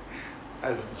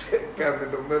 אז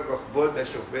כאמל אומר לו, כבוד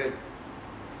השופט,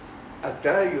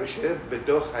 אתה יושב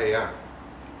בתוך הים,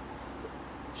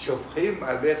 שופכים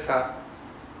עליך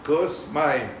כוס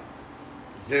מים,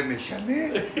 זה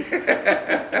משנה?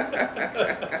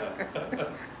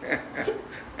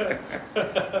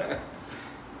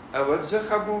 אבל זה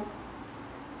חמור.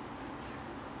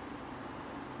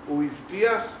 הוא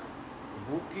הבטיח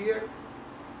והוא קיים.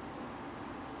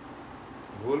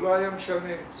 והוא לא היה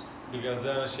משנה את זה. בגלל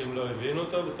זה אנשים לא הבינו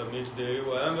אותו, ותמיד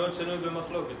הוא היה מאוד שנוי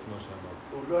במחלוקת, כמו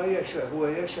שאמרת. הוא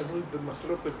היה שנוי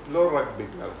במחלוקת לא רק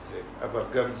בגלל זה, אבל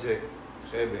גם זה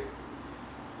חלק.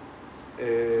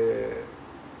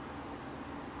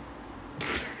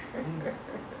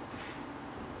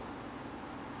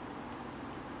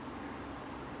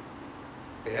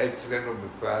 היה אצלנו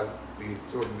מפעל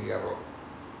לייצור ניירות.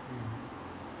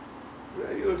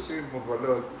 והיו עושים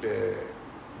מובלות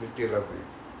בתל אביב.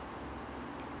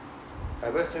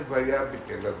 הרכב היה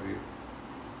בתל אביב,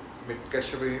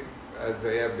 מתקשרים, אז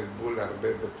היה בלבול הרבה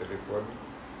בטלפון,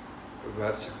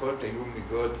 והשיחות היו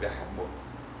מגיעות לחמוד.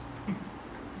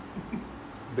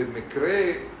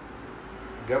 במקרה,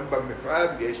 גם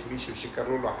במפעל יש מישהו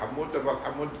שקראו לו חמוד, אבל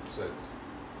חמוד פסס.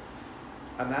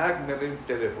 הנהג מרים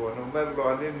טלפון, אומר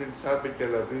לו, אני נמצא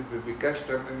בתל אביב וביקשת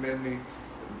ממני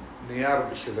נייר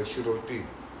בשביל השירותים.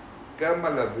 כמה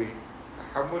להביא?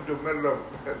 חמוד אומר לו,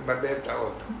 מלא את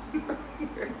האוטו.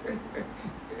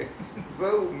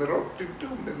 והוא מרוב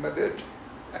טמטום ממלא את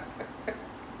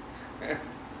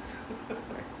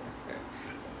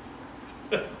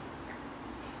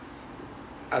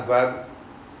אבל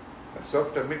בסוף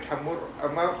תמיד חמור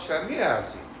אמר שאני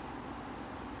עשיתי.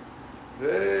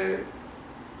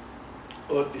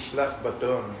 ועוד תשלח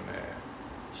בטון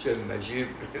של נג'יב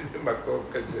למקום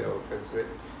כזה או כזה,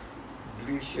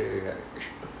 בלי ש...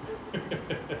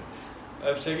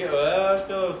 הוא היה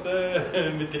אשכרה עושה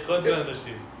מתיחות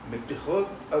באנשים. מתיחות,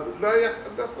 אבל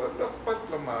לא אכפת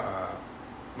לו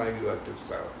מה יהיו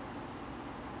התוצאות.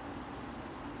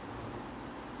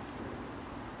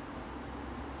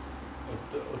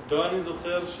 אותו אני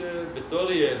זוכר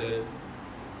שבתור ילד,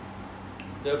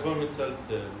 טלפון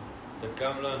מצלצל, אתה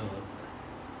קם לענות,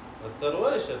 אז אתה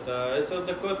רואה שאתה 10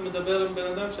 דקות מדבר עם בן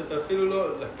אדם שאתה אפילו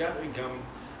לא לקח, גם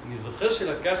אני זוכר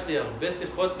שלקח לי הרבה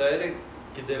שיחות לאלה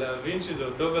כדי להבין שזה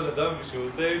אותו בן אדם ושהוא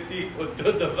עושה איתי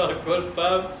אותו דבר כל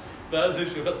פעם, ואז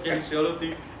הוא מתחיל לשאול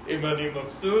אותי אם אני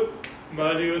מבסוט,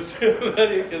 מה אני עושה,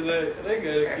 ואני כזה,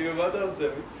 רגע, כאילו מה אתה רוצה?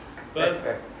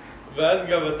 ואז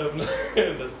גם אתה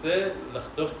מנסה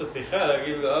לחתוך את השיחה,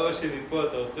 להגיד לו, אבא שלי פה,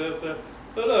 אתה רוצה לעשות?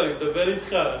 לא, אני מדבר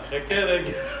איתך, חכה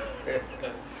רגע.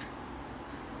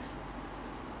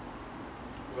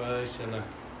 וואי, שנק.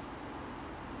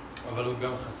 אבל הוא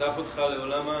גם חשף אותך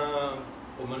לעולם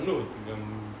האומנות, גם...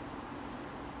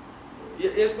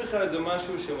 יש בך איזה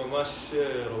משהו שממש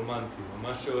רומנטי,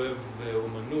 ממש אוהב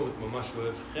אומנות, ממש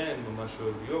אוהב חן, ממש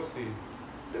אוהב יופי.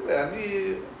 תראה,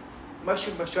 מה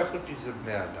שמשך אותי זה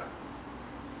בני אדם.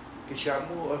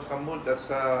 כשחמוד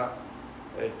עשה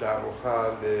את הארוחה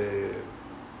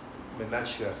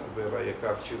למנשה, החבר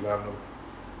היקר שלנו,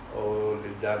 או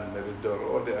לדן מרידור,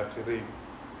 או לאחרים,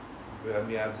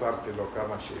 ואני עזרתי לו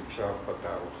כמה שאפשר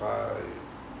בתערוכה,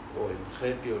 או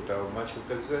הנחיתי אותה או משהו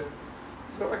כזה,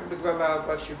 זה רק בגלל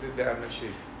האהבה שלי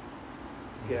לאנשים.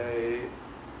 כי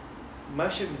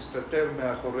מה שמסתתר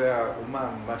מאחורי האומן,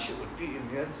 מה שאותי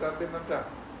עניין, זה הבן אדם.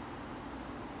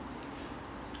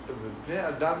 ובני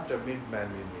אדם תמיד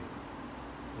מעניינים.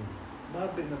 מה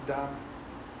הבן אדם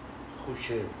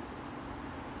חושב?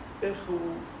 איך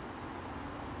הוא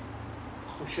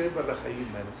חושב על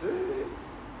החיים האלה?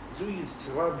 זו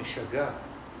יצירה משגעת.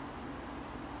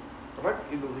 רק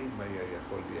אלוהים היה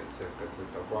יכול לייצר כזה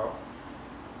דבר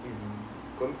עם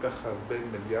כל כך הרבה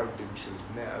מיליארדים של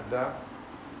בני אדם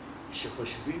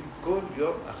שחושבים כל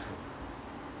יום אחר.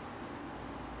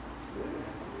 זה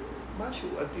משהו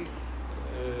עדיף.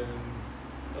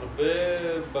 הרבה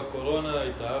בקורונה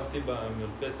התאהבתי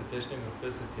במרפסת, יש לי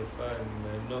מרפסת יפה עם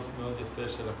נוף מאוד יפה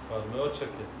של הכפר, מאוד שקט.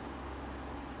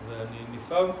 ואני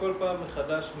נפעם כל פעם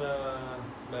מחדש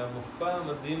מהמופע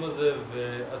המדהים הזה,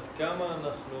 ועד כמה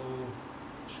אנחנו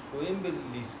שקועים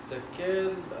בלהסתכל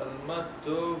על מה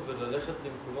טוב וללכת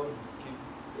למקומות, כי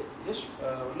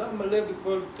העולם מלא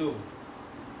בכל טוב.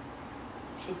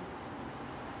 פשוט,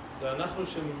 זה אנחנו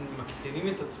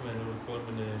שמקטינים את עצמנו לכל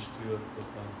מיני שטויות כל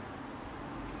פעם.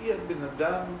 כי הבן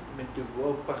אדם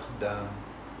מטבעו פחדן,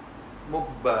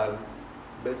 מוגבל,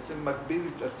 בעצם מגביל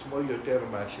את עצמו יותר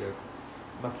מאשר,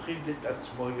 מפחיד את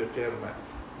עצמו יותר מאשר.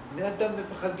 בני אדם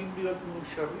מפחדים להיות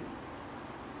מאושרים.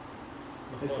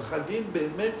 מפחדים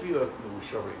באמת להיות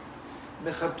מאושרים.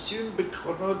 מחפשים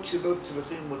ביטחונות שלא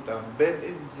צריכים אותם, בין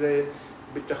אם זה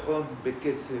ביטחון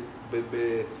בכסף,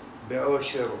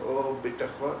 בעושר או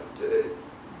ביטחון,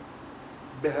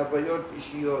 בהוויות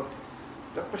אישיות.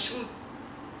 אתה פשוט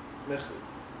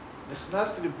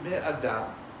נכנס לבני אדם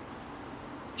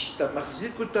שאתה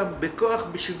מחזיק אותם בכוח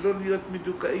בשביל לא להיות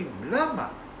מדוכאים. למה?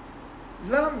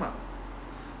 למה?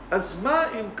 אז מה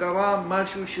אם קרה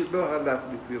משהו שלא הלך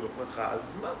לפי רוחך?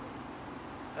 אז מה?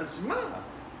 אז מה?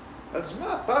 אז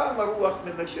מה? פעם הרוח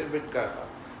מנשבת ככה,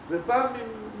 ופעם היא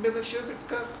מנשבת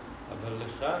ככה. אבל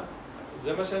לך,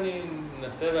 זה מה שאני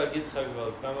מנסה להגיד לך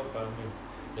כבר כמה פעמים.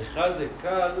 לך זה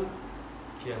קל,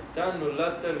 כי אתה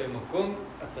נולדת למקום,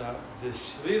 זה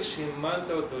שריר שהאמנת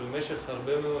אותו למשך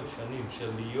הרבה מאוד שנים, של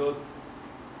להיות,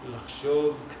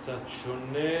 לחשוב קצת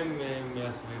שונה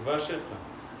מהסביבה שלך.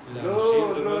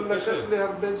 לא לקח לי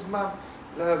הרבה זמן.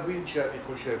 להבין שאני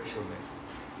חושב שונה.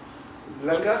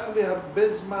 לקח לי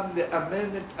הרבה זמן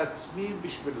לאמן את עצמי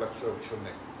בשביל לחשוב שונה.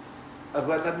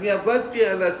 אבל אני עבדתי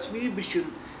על עצמי בשביל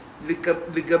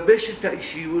לגבש את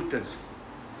האישיות הזו.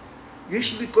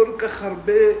 יש לי כל כך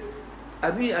הרבה,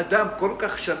 אני אדם כל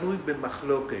כך שנוי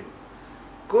במחלוקת,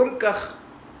 כל כך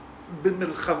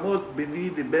במלחמות ביני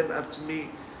לבין עצמי,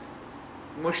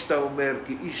 כמו שאתה אומר,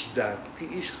 כאיש דת,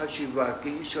 כאיש חשיבה,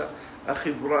 כאיש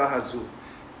החברה הזו,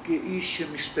 כאיש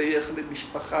שמשתייך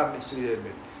למשפחה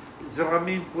מסוימת,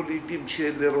 זרמים פוליטיים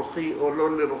של לרוחי או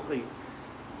לא לרוחי.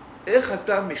 איך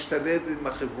אתה משתלב עם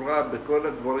החברה בכל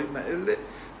הדברים האלה,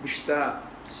 ושאתה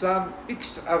שם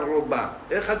איקס על רובה?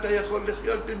 איך אתה יכול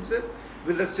לחיות עם זה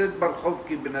ולצאת ברחוב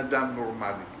כבן אדם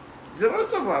נורמלי? זה לא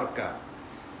דבר קל.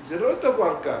 זה לא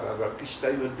דבר קל, אבל כשאתה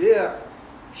יודע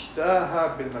שאתה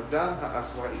הבן אדם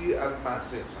האחראי על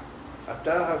מעשיך,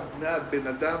 אתה הבן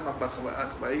אדם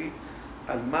האחראי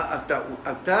על מה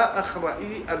אתה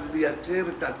אחראי על לייצר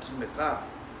את עצמך,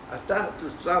 אתה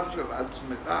תוצר של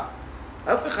עצמך,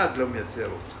 אף אחד לא מייצר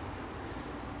אותך.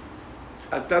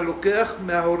 אתה לוקח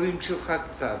מההורים שלך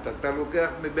קצת, אתה לוקח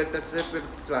מבית הספר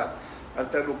קצת,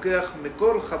 אתה לוקח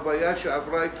מכל חוויה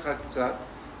שעברה איתך קצת,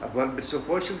 אבל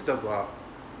בסופו של דבר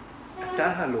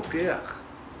אתה הלוקח.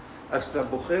 אז אתה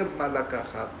בוחר מה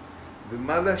לקחת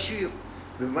ומה להשאיר,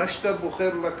 ומה שאתה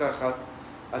בוחר לקחת,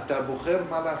 אתה בוחר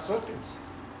מה לעשות עם זה.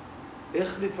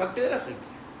 איך לפתח את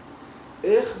זה.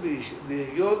 איך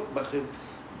להיות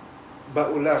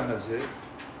בעולם הזה,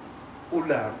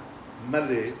 עולם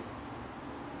מלא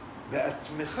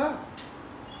בעצמך.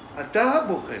 אתה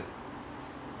הבוחר.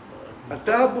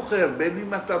 אתה הבוחר, בין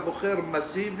אם אתה בוחר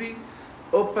מסיבי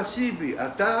או פסיבי,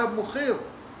 אתה הבוחר.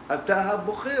 אתה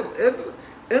הבוחר,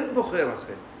 אין בוחר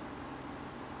אחר.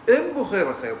 אין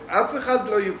בוחר אחר. אף אחד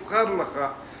לא יבחר לך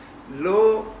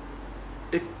לא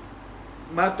את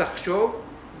מה תחשוב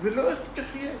ולא איך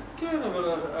תחיה. כן,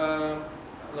 אבל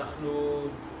אנחנו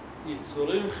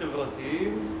יצורים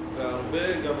חברתיים,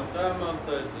 והרבה, גם אתה אמרת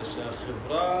את זה,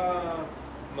 שהחברה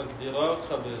מגדירה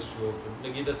אותך באיזשהו אופן.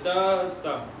 נגיד אתה,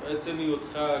 סתם, בעצם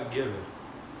היותך גבר.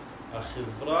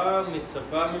 החברה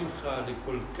מצפה ממך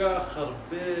לכל כך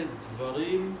הרבה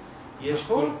דברים, יש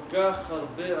נכון. כל כך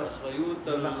הרבה אחריות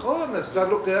על... נכון, אז אתה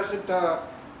לוקח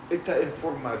את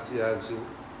האינפורמציה הזו,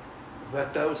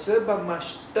 ואתה עושה בה מה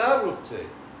שאתה רוצה.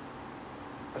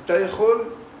 אתה יכול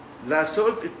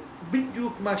לעשות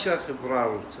בדיוק מה שהחברה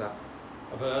רוצה.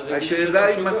 השאלה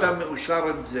אם אתה מאושר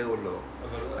עם זה או לא.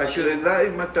 השאלה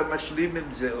אם אתה משלים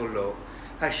עם זה או לא.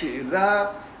 השאלה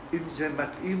אם זה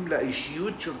מתאים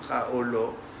לאישיות שלך או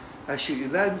לא.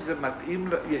 השאלה אם זה מתאים...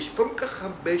 יש כל כך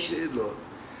הרבה שאלות.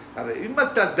 הרי אם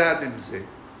אתה דן עם זה,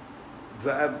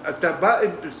 ואתה בא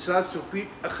עם תוצאה סופית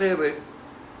אחרת,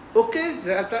 אוקיי,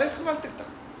 זה אתה החלטת.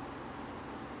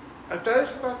 אתה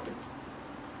החלטת.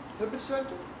 זה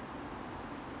בסדר.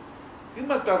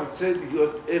 אם אתה רוצה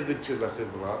להיות עבד של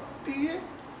החברה, תהיה.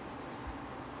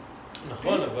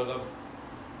 נכון, אבל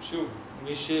שוב,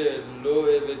 מי שלא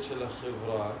עבד של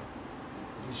החברה,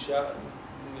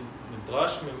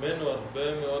 נדרש ממנו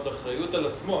הרבה מאוד אחריות על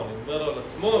עצמו. אני אומר על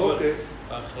עצמו, אבל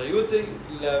האחריות היא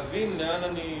להבין לאן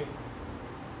אני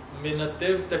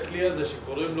מנתב את הכלי הזה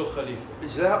שקוראים לו חליפה.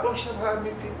 זה האושר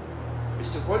האמיתי.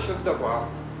 בסופו של דבר,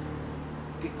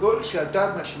 ככל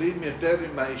שאתה משלים יותר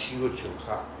עם האישיות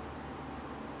שלך,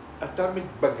 אתה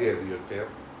מתבגר יותר,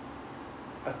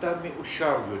 אתה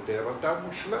מאושר יותר, אתה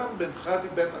מושלם בינך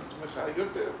לבין עצמך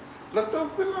יותר, לטוב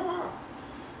ולרע.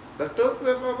 לטוב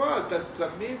ולרע, אתה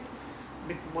תמיד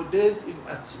מתמודד עם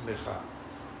עצמך.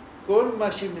 כל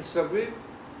מה שמסביב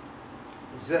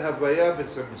זה הוויה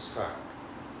וזה משחק.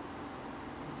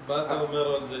 מה אתה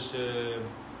אומר על זה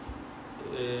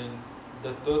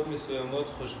שדתות מסוימות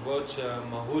חושבות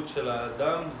שהמהות של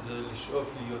האדם זה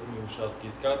לשאוף להיות מאושר? כי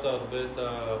הזכרת הרבה את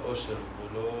האושר,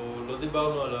 ולא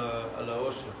דיברנו על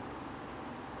האושר.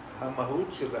 המהות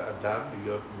של האדם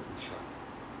להיות מאושר.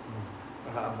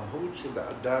 המהות של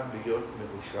האדם להיות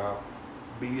מאושר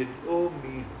בידעו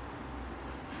מי.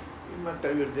 אם אתה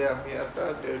יודע מי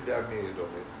אתה יודע מי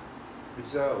אלוהיך.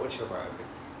 וזה האושר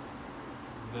האמת.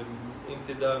 ואם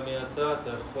תדע מי אתה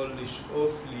יכול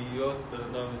לשאוף להיות בן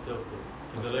אדם יותר טוב.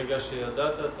 כי ברגע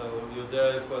שידעת, אתה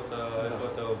יודע איפה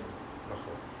אתה עובד.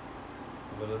 נכון.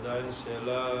 אבל עדיין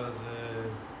השאלה זה...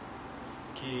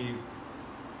 כי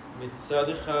מצד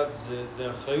אחד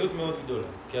זה אחריות מאוד גדולה.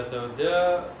 כי אתה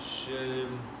יודע שאם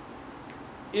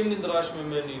נדרש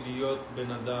ממני להיות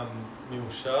בן אדם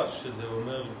מאושר, שזה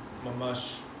אומר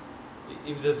ממש...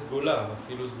 אם זה סגולה,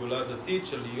 אפילו סגולה דתית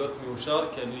של להיות מאושר,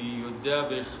 כי אני יודע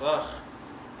בהכרח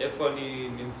איפה אני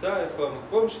נמצא, איפה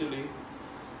המקום שלי,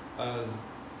 אז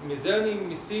מזה אני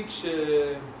מסיק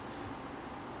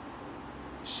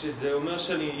שזה אומר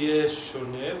שאני אהיה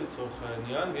שונה לצורך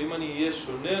העניין, ואם אני אהיה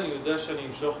שונה אני יודע שאני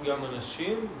אמשוך גם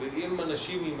אנשים, ואם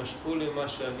אנשים יימשכו למה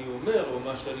שאני אומר או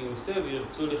מה שאני עושה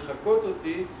וירצו לחכות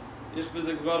אותי, יש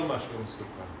בזה כבר משהו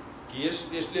מסוכן. כי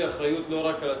יש לי אחריות לא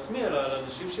רק על עצמי, אלא על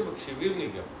אנשים שמקשיבים לי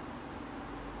גם.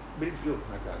 בדיוק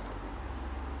נגעת.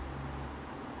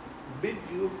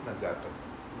 בדיוק נגעת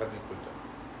בנקודה.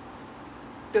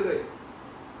 תראה,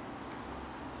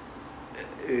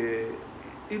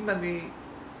 אם אני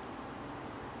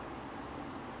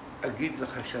אגיד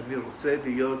לך שאני רוצה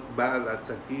להיות בעל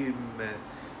עסקים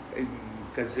עם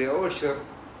כזה עושר,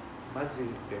 מה זה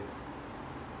ייתן?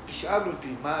 תשאל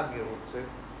אותי מה אני רוצה,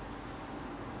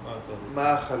 מה אתה רוצה?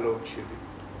 מה החלום שלי.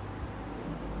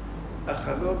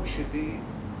 החלום שלי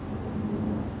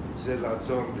זה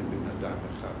לעזור לבן אדם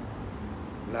אחד,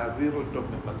 להעביר אותו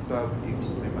ממצב X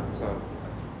למצב Y.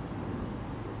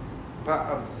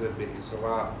 פעם זה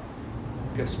בעזרה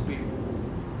כספית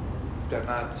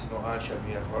קטנה צנועה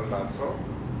שאני יכול לעזור,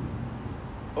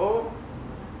 או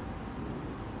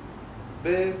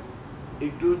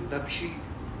בעידוד נפשי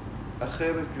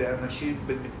אחרת לאנשים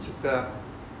במצוקה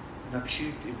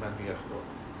נפשית אם אני יכול.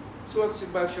 זו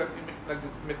הסיבה שאני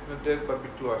מתנדב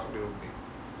בביטוח לאומי.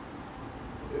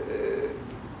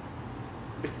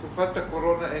 בתקופת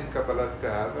הקורונה אין קבלת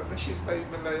קהל, אנשים באים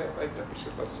אליי הביתה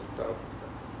בשביל לעשות את העבודה.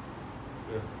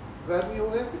 ואני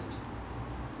אוהב את זה.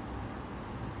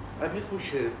 אני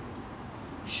חושב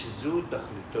שזו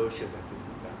תכליתו של הבן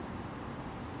אדם.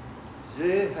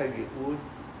 זה הייעוד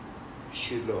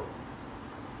שלו.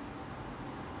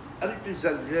 אל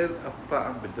תזלזל אף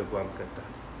פעם בדבר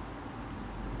קטן.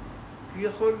 כי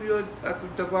יכול להיות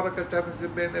הדבר הקטן הזה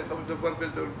בעיניך הוא דבר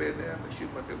גדול בעיני אנשים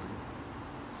אחרים.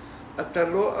 אתה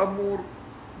לא אמור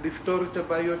לפתור את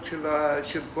הבעיות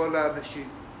של כל האנשים.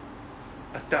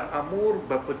 אתה אמור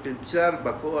בפוטנציאל,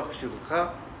 בכוח שלך,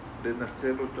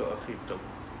 לנצל אותו הכי טוב.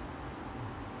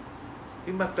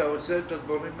 אם אתה עושה את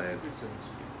הדברים האלה, זה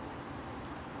מספיק.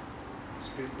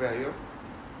 מספיק להיום?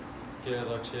 כן,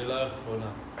 רק שאלה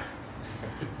אחרונה.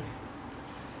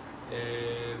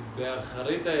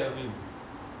 באחרית הימים,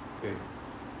 כן.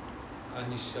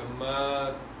 הנשמה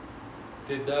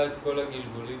תדע את כל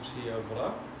הגלגולים שהיא עברה?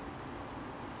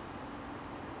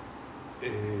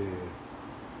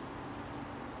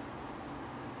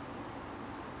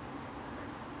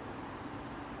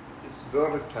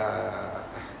 תסגור את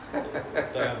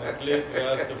אתה מקליט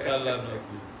ואז תוכל לענות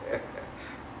לי.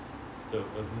 טוב,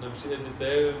 אז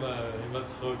נסיים עם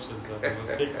הצחוק שלך, זה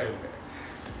מספיק טוב.